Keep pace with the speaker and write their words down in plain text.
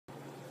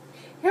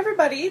Hey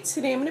everybody,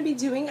 today I'm going to be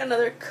doing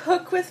another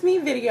cook with me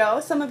video.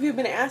 Some of you have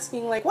been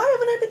asking like, why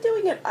haven't I been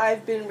doing it?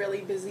 I've been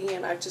really busy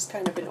and I've just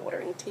kind of been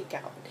ordering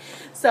takeout.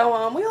 So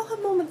we all have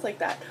moments like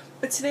that.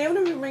 But today I'm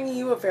going to be bringing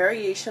you a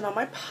variation on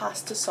my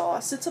pasta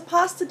sauce. It's a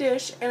pasta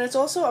dish, and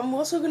I'm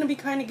also going to be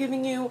kind of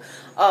giving you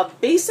a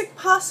basic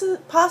pasta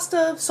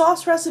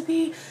sauce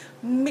recipe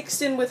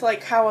mixed in with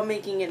like how I'm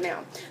making it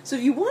now. So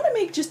if you want to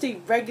make just a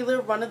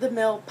regular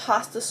run-of-the-mill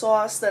pasta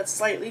sauce that's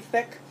slightly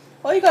thick,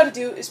 all you gotta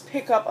do is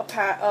pick up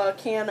a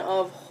can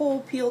of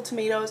whole peeled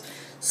tomatoes,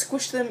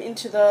 squish them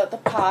into the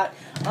pot,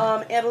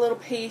 add a little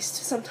paste.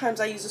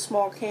 Sometimes I use a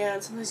small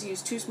can, sometimes I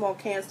use 2 small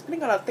cans,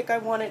 depending on how thick I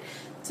want it.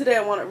 Today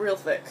I want it real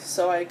thick,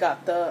 so I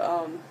got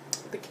the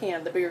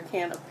bigger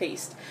can of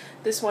paste.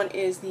 This one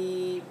is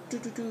the,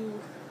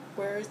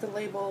 where is the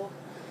label?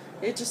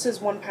 It just says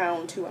 1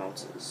 pound, 2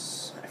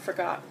 ounces. I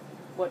forgot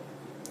what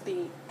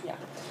yeah.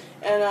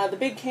 And the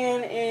big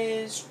can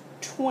is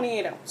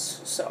 28 ounce,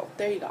 so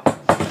there you go.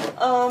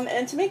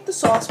 And to make the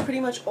sauce,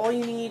 pretty much all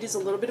you need is a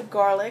little bit of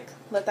garlic.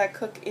 Let that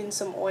cook in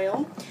some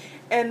oil.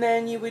 And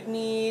then you would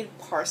need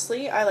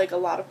parsley. I like a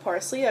lot of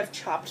parsley. I've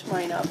chopped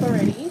mine up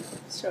already.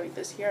 Show you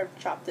this here.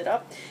 I've chopped it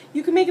up.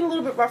 You can make it a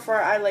little bit rougher.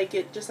 I like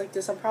it just like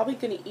this. I'm probably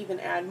going to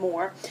even add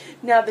more.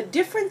 Now the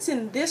difference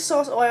in this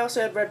sauce, I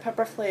also add red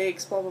pepper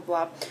flakes, blah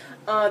blah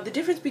blah. The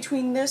difference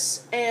between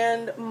this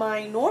and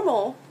my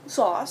normal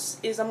sauce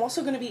is I'm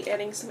also going to be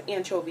adding some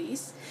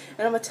anchovies.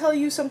 And I'm going to tell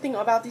you something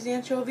about these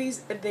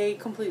anchovies. They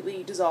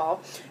completely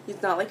dissolve.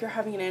 It's not like you're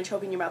having an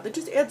anchovy in your mouth. It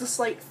just adds a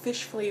slight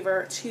fish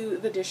flavor to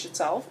the dish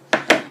itself.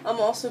 I'm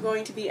also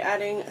going to be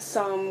adding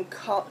some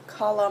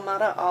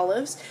Kalamata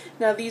olives.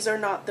 Now these are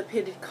not the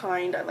pitted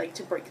kind. I like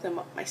to break them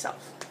up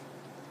myself.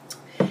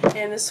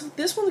 And this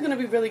one's going to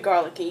be really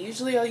garlicky.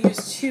 Usually I'll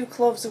use 2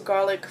 cloves of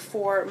garlic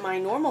for my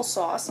normal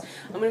sauce.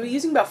 I'm going to be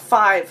using about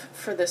 5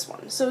 for this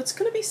one. So it's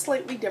going to be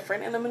slightly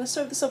different, and I'm going to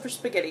serve this over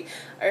spaghetti.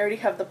 I already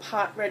have the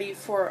pot ready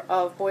for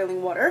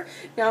boiling water.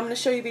 Now I'm going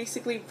to show you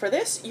basically for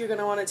this, you're going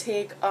to want to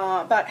take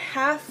about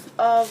half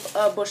of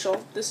a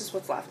bushel. This is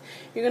what's left.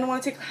 You're going to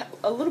want to take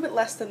a little bit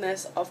less than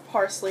this of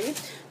parsley,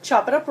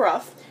 chop it up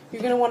rough.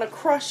 You're going to want to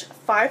crush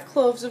 5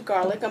 cloves of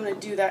garlic. I'm going to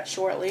do that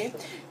shortly.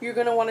 You're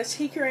going to want to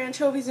take your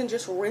anchovies and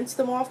just rinse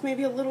them off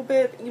maybe a little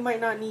bit. You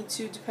might not need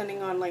to,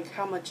 depending on like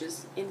how much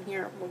is in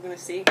here. We're going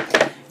to see.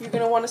 You're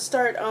going to want to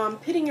start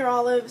pitting your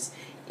olives,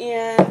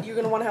 and you're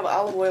going to want to have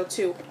olive oil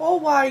too, all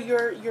while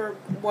your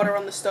water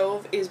on the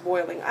stove is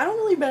boiling. I don't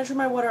really measure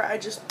my water. I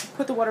just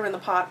put the water in the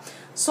pot,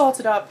 salt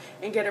it up,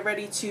 and get it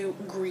ready to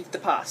grate the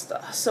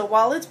pasta. So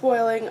while it's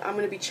boiling, I'm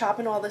going to be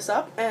chopping all this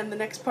up, and the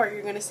next part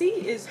you're going to see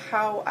is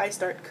how I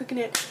start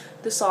cooking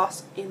the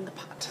sauce in the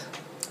pot.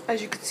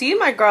 As you can see,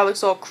 my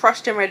garlic's all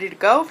crushed and ready to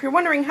go. If you're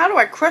wondering how do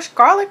I crush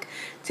garlic,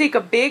 take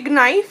a big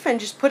knife and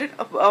just put it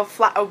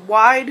a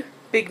wide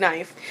big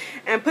knife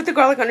and put the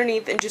garlic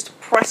underneath and just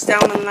press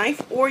down on the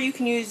knife, or you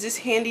can use this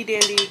handy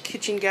dandy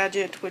kitchen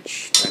gadget,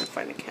 which I'm trying to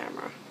find the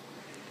camera.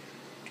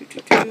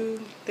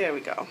 There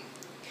we go.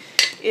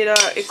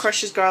 It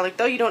crushes garlic,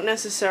 though you don't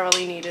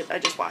necessarily need it. I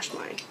just washed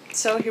mine.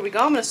 So here we go.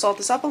 I'm going to salt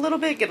this up a little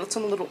bit, get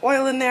some little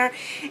oil in there,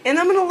 and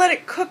I'm going to let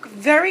it cook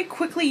very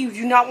quickly. You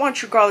do not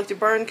want your garlic to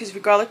burn, because if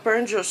your garlic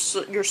burns,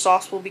 your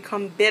sauce will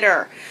become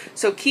bitter.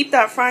 So keep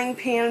that frying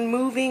pan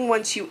moving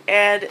once you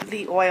add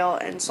the oil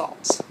and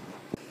salt.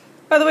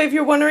 By the way, if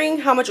you're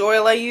wondering how much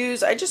oil I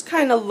use, I just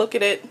kind of look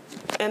at it,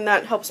 and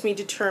that helps me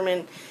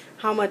determine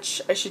how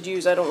much I should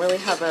use. I don't really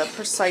have a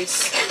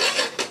precise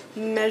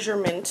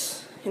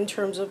measurement in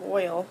terms of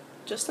oil,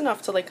 just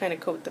enough to like kind of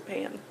coat the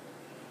pan.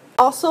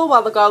 Also,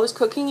 while the garlic's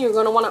cooking, you're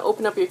going to want to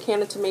open up your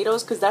can of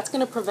tomatoes, because that's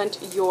going to prevent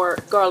your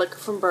garlic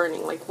from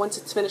burning. Like once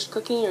it's finished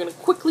cooking, you're going to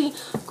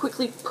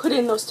quickly put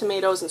in those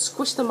tomatoes and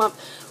squish them up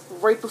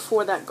right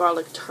before that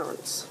garlic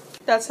turns.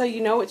 That's how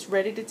you know it's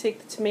ready to take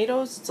the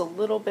tomatoes. It's a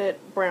little bit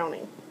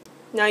browning.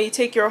 Now you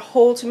take your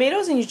whole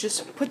tomatoes and you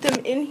just put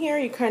them in here.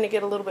 You kind of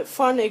get a little bit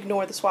fun.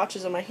 Ignore the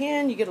swatches on my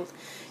hand. You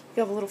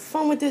have a little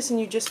fun with this,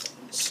 and you just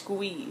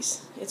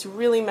squeeze. It's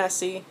really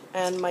messy,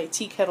 and my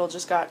tea kettle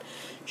just got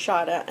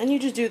shot at. And you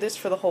just do this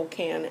for the whole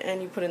can,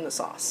 and you put in the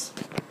sauce.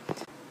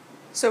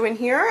 So in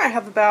here I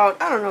have about,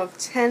 I don't know,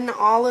 10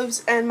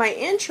 olives, and my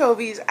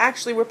anchovies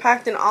actually were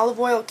packed in olive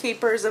oil,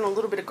 capers, and a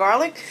little bit of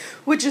garlic,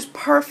 which is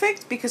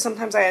perfect because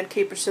sometimes I add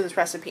capers to this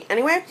recipe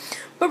anyway.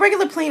 But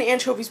regular plain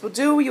anchovies will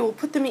do. You will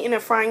put them in a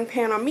frying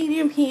pan on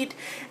medium heat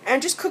and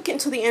just cook it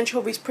until the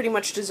anchovies pretty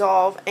much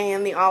dissolve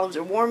and the olives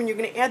are warm, and you're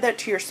going to add that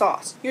to your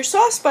sauce. Your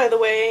sauce, by the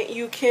way,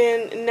 you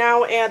can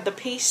now add the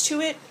paste to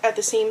it at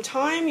the same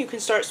time. You can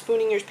start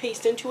spooning your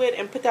paste into it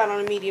and put that on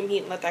a medium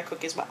heat and let that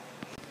cook as well.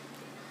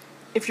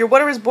 If your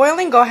water is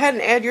boiling, go ahead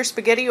and add your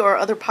spaghetti or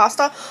other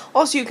pasta.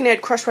 Also, you can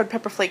add crushed red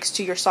pepper flakes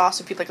to your sauce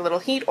if you'd like a little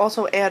heat.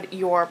 Also, add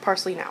your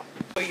parsley now.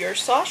 So your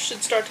sauce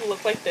should start to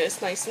look like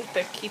this, nice and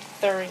thick. Keep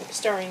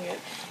stirring it.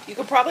 You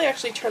could probably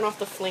actually turn off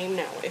the flame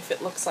now if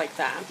it looks like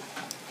that.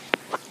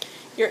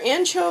 Your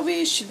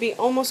anchovies should be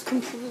almost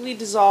completely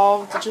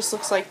dissolved. It just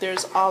looks like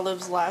there's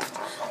olives left.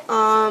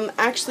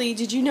 Actually,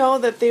 did you know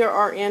that there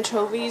are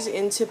anchovies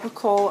in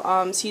typical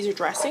Caesar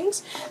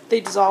dressings? They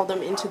dissolve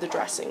them into the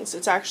dressings.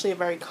 It's actually a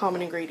very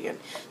common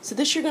ingredient. So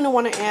this you're going to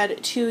want to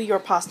add to your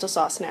pasta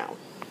sauce now.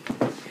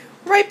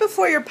 Right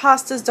before your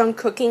pasta is done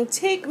cooking,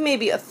 take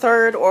maybe a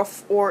third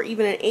or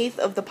even an eighth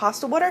of the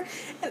pasta water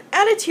and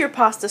add it to your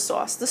pasta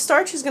sauce. The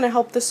starch is going to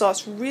help the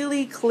sauce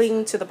really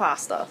cling to the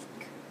pasta.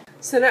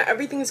 So now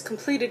everything is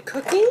completed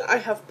cooking. I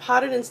have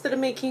potted, instead of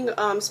making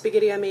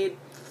spaghetti, I made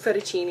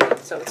fettuccine,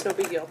 so it's no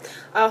big deal.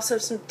 I also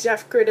have some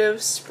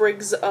decorative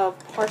sprigs of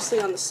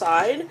parsley on the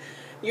side.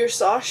 Your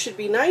sauce should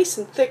be nice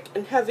and thick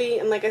and heavy,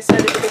 and like I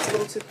said, if it gets a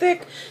little too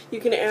thick, you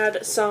can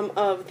add some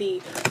of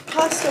the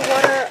pasta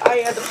water.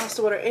 I add the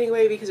pasta water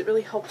anyway because it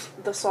really helps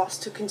the sauce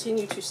to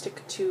continue to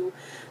stick to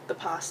the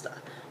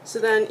pasta. So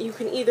then you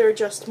can either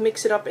just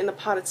mix it up in the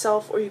pot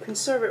itself, or you can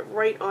serve it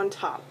right on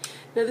top.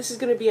 Now this is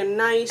going to be a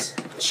nice,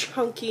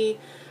 chunky,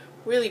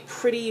 really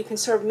pretty. You can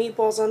serve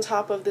meatballs on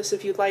top of this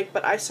if you'd like,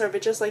 but I serve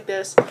it just like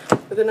this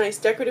with a nice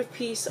decorative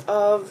piece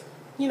of,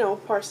 you know,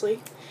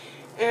 parsley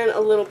and a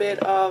little bit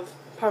of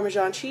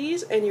Parmesan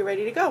cheese, and you're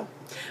ready to go.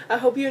 I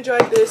hope you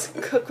enjoyed this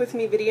cook with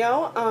me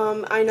video.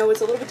 I know it's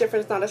a little bit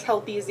different, it's not as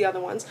healthy as the other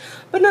ones,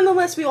 but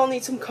nonetheless we all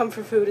need some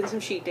comfort food and some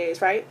cheat days,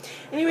 right?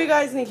 Anyway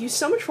guys, thank you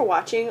so much for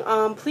watching.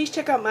 Please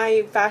check out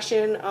my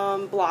fashion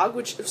blog,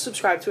 which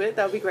subscribe to it,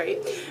 that would be great.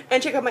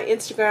 And check out my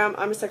Instagram,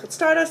 I'm Recycled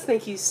Stardust.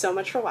 Thank you so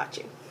much for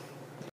watching.